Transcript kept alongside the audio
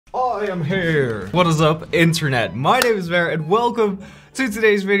I am here. What is up, internet? My name is Bear, and welcome to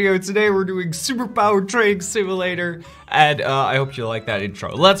today's video. Today we're doing Superpowered Trading Simulator, and I hope you like that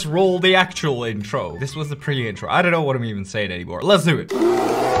intro. Let's roll the actual intro. This was the pre-intro. I don't know what I'm even saying anymore. Let's do it.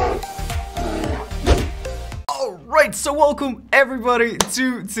 Alright, so welcome everybody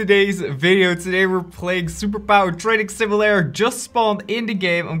to today's video. Today we're playing Superpowered Trading Simulator. Just spawned in the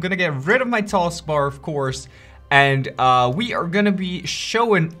game. I'm gonna get rid of my taskbar, of course. And we are gonna be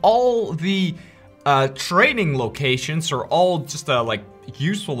showing all the training locations, or all just like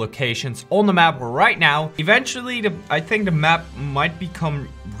useful locations on the map right now. Eventually, I think the map might become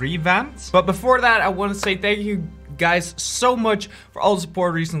revamped. But before that, I want to say thank you guys so much for all the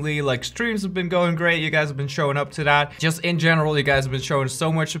support recently. Like, streams have been going great. You guys have been showing up to that. Just in general, you guys have been showing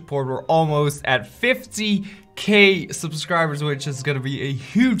so much support. We're almost at 50K subscribers, which is gonna be a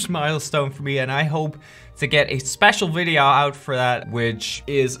huge milestone for me, and I hope to get a special video out for that, which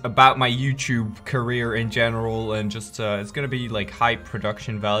is about my YouTube career in general, and just it's gonna be like high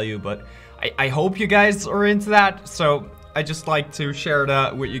production value, but I hope you guys are into that. So I just like to share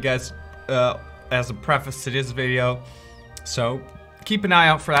that with you guys as a preface to this video. So keep an eye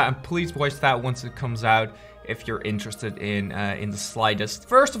out for that, and please watch that once it comes out if you're interested in the slightest.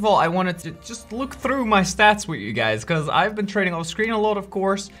 First of all, I wanted to just look through my stats with you guys, because I've been trading off screen a lot, of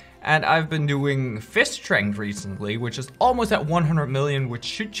course, and I've been doing fist strength recently, which is almost at 100 million, which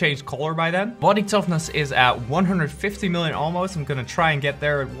should change color by then. Body toughness is at 150 million almost. I'm gonna try and get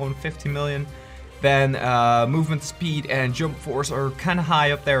there at 150 million. Then movement speed and jump force are kind of high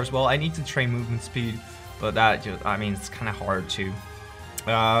up there as well. I need to train movement speed, but that just, I mean, it's kind of hard to.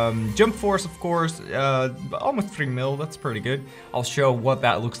 Jump force, of course, almost 3 mil, that's pretty good. I'll show what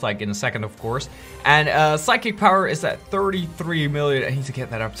that looks like in a second, of course. And psychic power is at 33 million. I need to get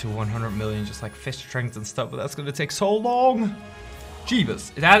that up to 100 million, just like fist strength and stuff, but that's gonna take so long.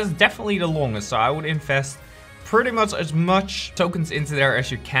 Jeebus, that is definitely the longest, so I would invest pretty much as much tokens into there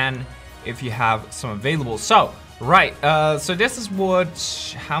as you can if you have some available. So right, so this is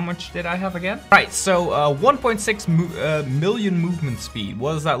what, how much did I have again? Right, so 1.6 million movement speed.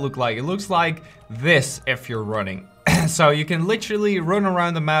 What does that look like? It looks like this if you're running. So you can literally run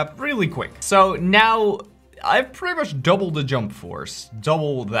around the map really quick. So now I've pretty much doubled the jump force,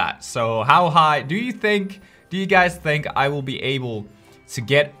 double that. So how high do you guys think I will be able to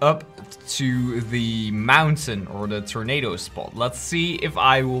get up to the mountain or the tornado spot? Let's see if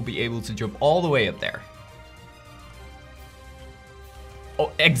I will be able to jump all the way up there.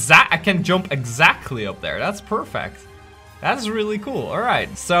 Oh, I can jump exactly up there. That's perfect. That's really cool. All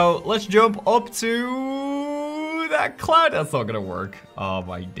right, so let's jump up to that cloud. That's not gonna work. Oh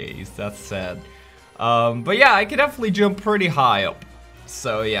my days, that's sad. But yeah, I can definitely jump pretty high up.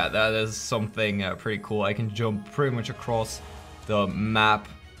 So yeah, that is something pretty cool. I can jump pretty much across the map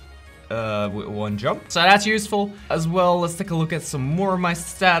with one jump, so that's useful as well. Let's take a look at some more of my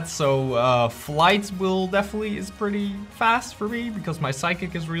stats. So flight is pretty fast for me because my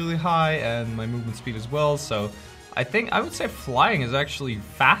psychic is really high and my movement speed as well. So I would say flying is actually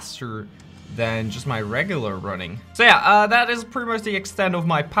faster than just my regular running. So yeah, that is pretty much the extent of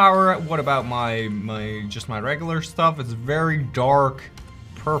my power. What about my regular stuff? It's very dark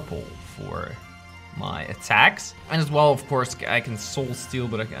purple for my attacks, and as well, of course, I can soul steal,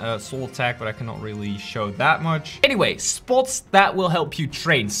 but soul attack, but I cannot really show that much. Anyway, spots that will help you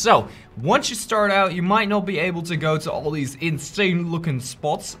train. So once you start out, you might not be able to go to all these insane looking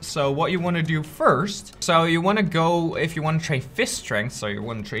spots. So what you want to do first, so you want to go, if you want to train fist strength, so you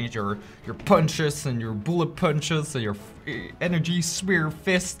want to train your punches and your bullet punches and your energy spear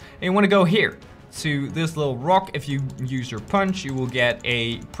fist, and you want to go here to this little rock. If you use your punch, you will get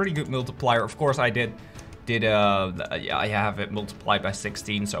a pretty good multiplier. Of course, I have it multiplied by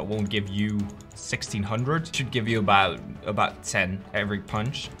 16, so it won't give you 1600. It should give you about 10 every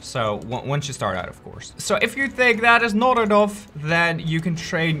punch. So once you start out, of course. So if you think that is not enough, then you can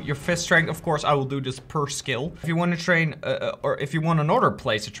train your fist strength. Of course, I will do this per skill. If you want to train, or if you want another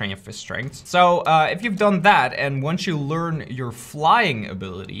place to train your fist strength. So if you've done that, and once you learn your flying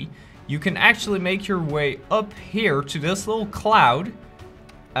ability, you can actually make your way up here to this little cloud,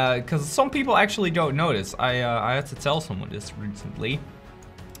 because some people actually don't notice. I had to tell someone this recently,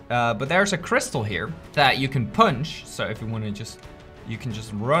 but there's a crystal here that you can punch. So if you want to you can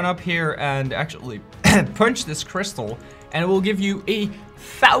just run up here and actually punch this crystal, and it will give you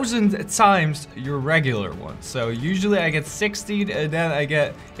 1,000 times your regular one. So usually I get 16, and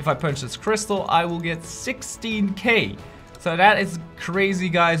then if I punch this crystal, I will get 16K. So that is crazy,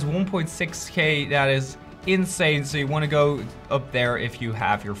 guys. 1.6K, that is insane. So you want to go up there if you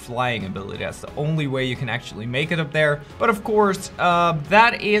have your flying ability. That's the only way you can actually make it up there. But of course,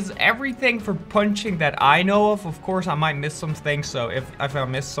 that is everything for punching that I know of. Of course, I might miss some things. So if I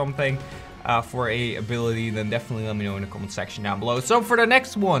miss something for a ability, then definitely let me know in the comment section down below. So for the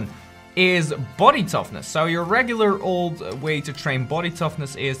next one is body toughness. So your regular old way to train body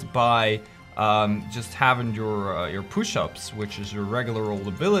toughness is by just having your push-ups, which is your regular old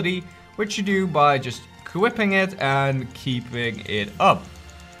ability, which you do by just equipping it and keeping it up.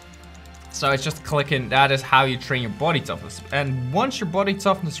 So it's just clicking. That is how you train your body toughness. And once your body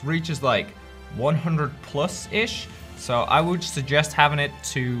toughness reaches like 100 plus ish, so I would suggest having it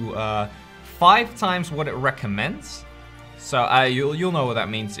to 5 times what it recommends. So you'll know what that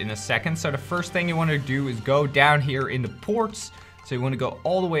means in a second. So the first thing you want to do is go down here in the ports. So you want to go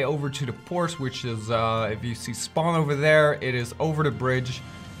all the way over to the ports, which is, if you see spawn over there, it is over the bridge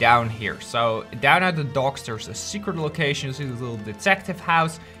down here. So down at the docks, there's a secret location. You see this little detective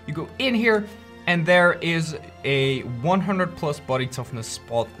house. You go in here, and there is a 100 plus body toughness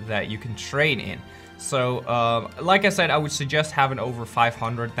spot that you can train in. So, like I said, I would suggest having over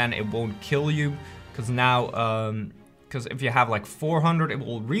 500, then it won't kill you. Because now, because if you have like 400, it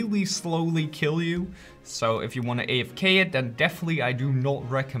will really slowly kill you. So if you want to AFK it, then definitely I do not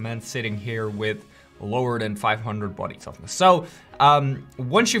recommend sitting here with lower than 500 body toughness. So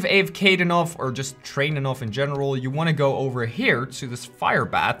once you've AFK'd enough or just trained enough in general, you want to go over here to this fire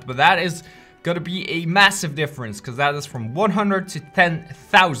bath. But that is going to be a massive difference because that is from 100 to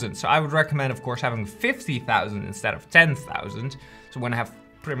 10,000. So I would recommend, of course, having 50,000 instead of 10,000. So when I have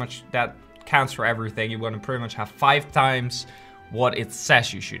pretty much that counts for everything, you want to pretty much have 5 times what it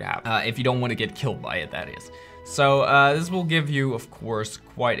says you should have, if you don't want to get killed by it, that is. So this will give you, of course,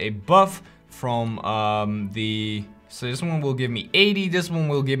 quite a buff from so this one will give me 80, this one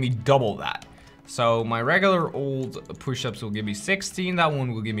will give me double that. So my regular old push-ups will give me 16, that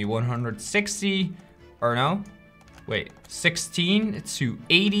one will give me 160, or no, wait, 16 to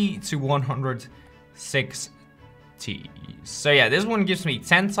 80 to 160. So yeah, this one gives me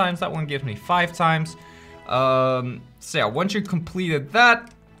 10 times, that one gives me 5 times. So yeah, once you completed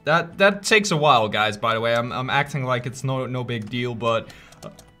that takes a while, guys, by the way. I'm acting like it's no big deal, but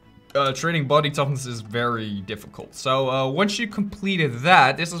training body toughness is very difficult. So once you completed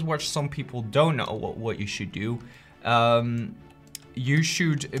that, this is what some people don't know what you should do. You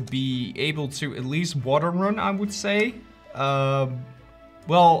should be able to at least water run, I would say.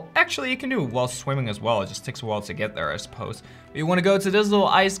 Well, actually, you can do it while swimming as well. It just takes a while to get there, I suppose. But you want to go to this little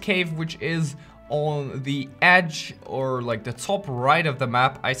ice cave, which is on the edge or like the top right of the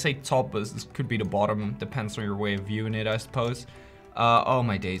map. I say top, but this could be the bottom. Depends on your way of viewing it, I suppose. Oh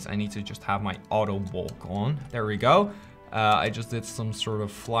my days, I need to just have my auto walk on. There we go. I just did some sort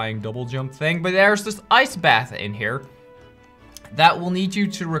of flying double jump thing, but there's this ice bath in here that will need you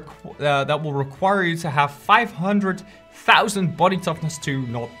to that will require you to have 500,000 body toughness to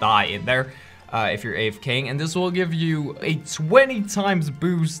not die in there if you're AFKing, and this will give you a 20 times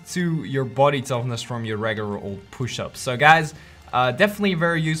boost to your body toughness from your regular old push-ups. So guys, definitely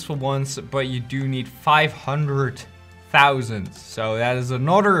very useful ones, but you do need 500,000. So that is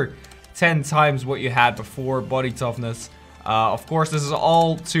another 10 times what you had before body toughness. Of course, this is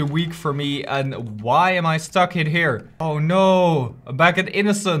all too weak for me, and why am I stuck in here? Oh no, I'm back at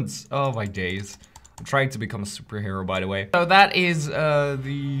Innocence. Oh my days. I'm trying to become a superhero, by the way. So that is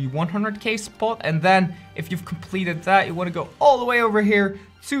the 100k spot, and then if you've completed that, you want to go all the way over here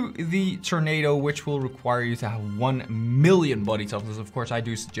to the tornado, which will require you to have 1 million body toughness. Of course, I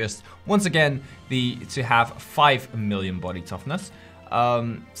do suggest, once again, to have 5 million body toughness.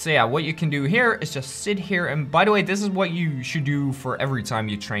 So yeah, what you can do here is just sit here, and by the way, this is what you should do for every time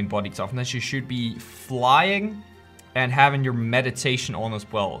you train body toughness. You should be flying and having your meditation on as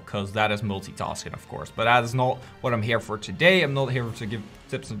well, because that is multitasking, of course. But that is not what I'm here for today. I'm not here to give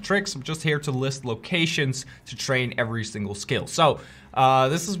tips and tricks. I'm just here to list locations to train every single skill. So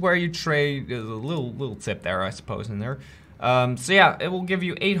this is where you train. There's a little tip there, I suppose, in there. So yeah, it will give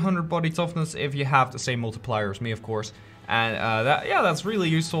you 800 body toughness if you have the same multiplier as me, of course. And that's really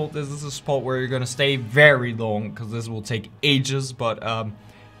useful. This is a spot where you're gonna stay very long, because this will take ages. But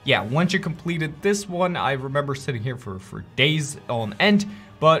yeah, once you completed this one, I remember sitting here for days on end.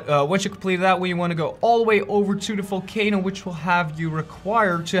 But once you complete that one, you want to go all the way over to the volcano, which will have you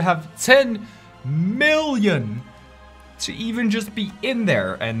required to have 10 million to even just be in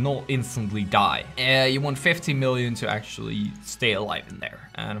there and not instantly die. You want 50 million to actually stay alive in there.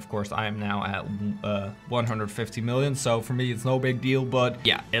 And of course, I am now at 150 million, so for me, it's no big deal. But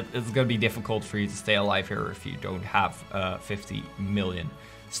yeah, it's gonna be difficult for you to stay alive here if you don't have 50 million.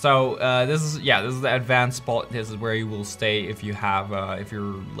 So this is the advanced spot. This is where you will stay if you have if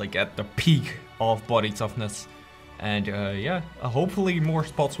you're like at the peak of body toughness. And yeah, hopefully more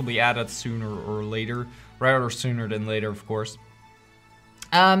spots will be added sooner or later, rather sooner than later, of course.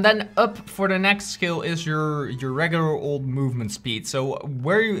 Then up for the next skill is your regular old movement speed. So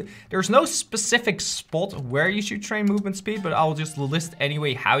there's no specific spot where you should train movement speed, but I'll just list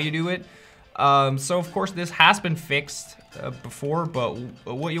anyway how you do it. So of course this has been fixed before, but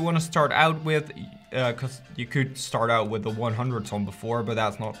what you want to start out with, because you could start out with the 100 ton before, but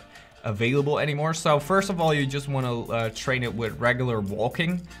that's not available anymore. So first of all, you just want to train it with regular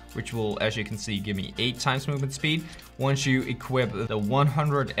walking, which will, as you can see, give me 8 times movement speed. Once you equip the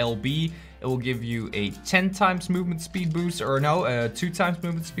 100 LB, it will give you a 10 times movement speed boost, or no, a 2 times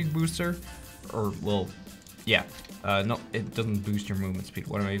movement speed booster, or well, yeah, no, it doesn't boost your movement speed.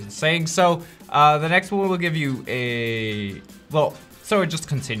 What am I even saying? So the next one will give you a, well, so it just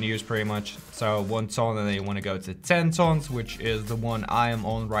continues pretty much. So 1 ton, and then you want to go to 10 tons, which is the one I am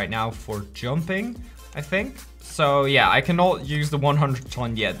on right now for jumping, I think. So yeah, I cannot use the 100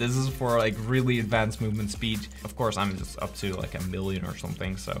 ton yet. This is for like really advanced movement speed. Of course, I'm just up to like 1,000,000 or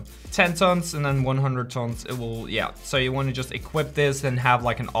something. So 10 tons and then 100 tons, it will, yeah. So you want to just equip this and have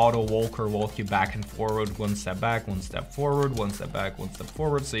like an auto walker walk you back and forward, 1 step back, 1 step forward, 1 step back, 1 step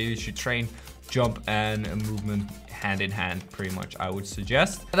forward. So you should train jump and movement hand in hand, pretty much, I would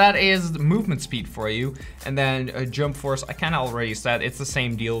suggest. That is the movement speed for you. And then jump force, I kind of already said, it's the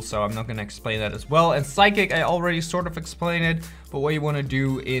same deal, so I'm not going to explain that as well. And psychic, I already sort of explained it, but what you want to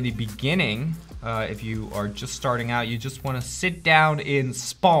do in the beginning, if you are just starting out, you just want to sit down in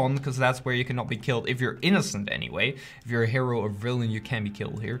spawn, because that's where you cannot be killed if you're innocent anyway. If you're a hero or villain, you can be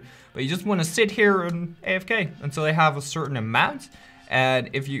killed here. But you just want to sit here and AFK until they have a certain amount. And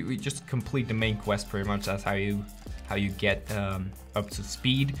if you just complete the main quest, pretty much, that's how you get up to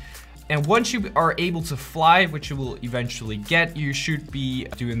speed. And once you are able to fly, which you will eventually get, you should be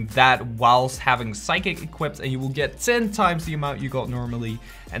doing that whilst having psychic equipped, and you will get 10 times the amount you got normally.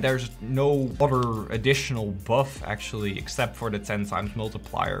 And there's no other additional buff actually, except for the 10 times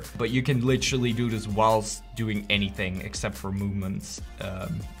multiplier. But you can literally do this whilst doing anything except for movements,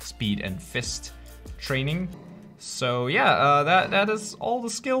 speed and fist training. So yeah, that is all the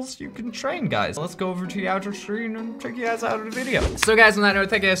skills you can train, guys. Let's go over to the outro screen and check you guys out of the video. So guys, on that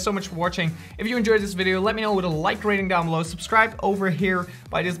note, thank you guys so much for watching. If you enjoyed this video, let me know with a like rating down below. Subscribe over here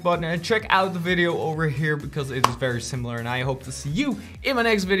by this button and check out the video over here because it is very similar. And I hope to see you in my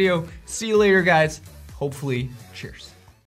next video. See you later, guys. Hopefully, cheers.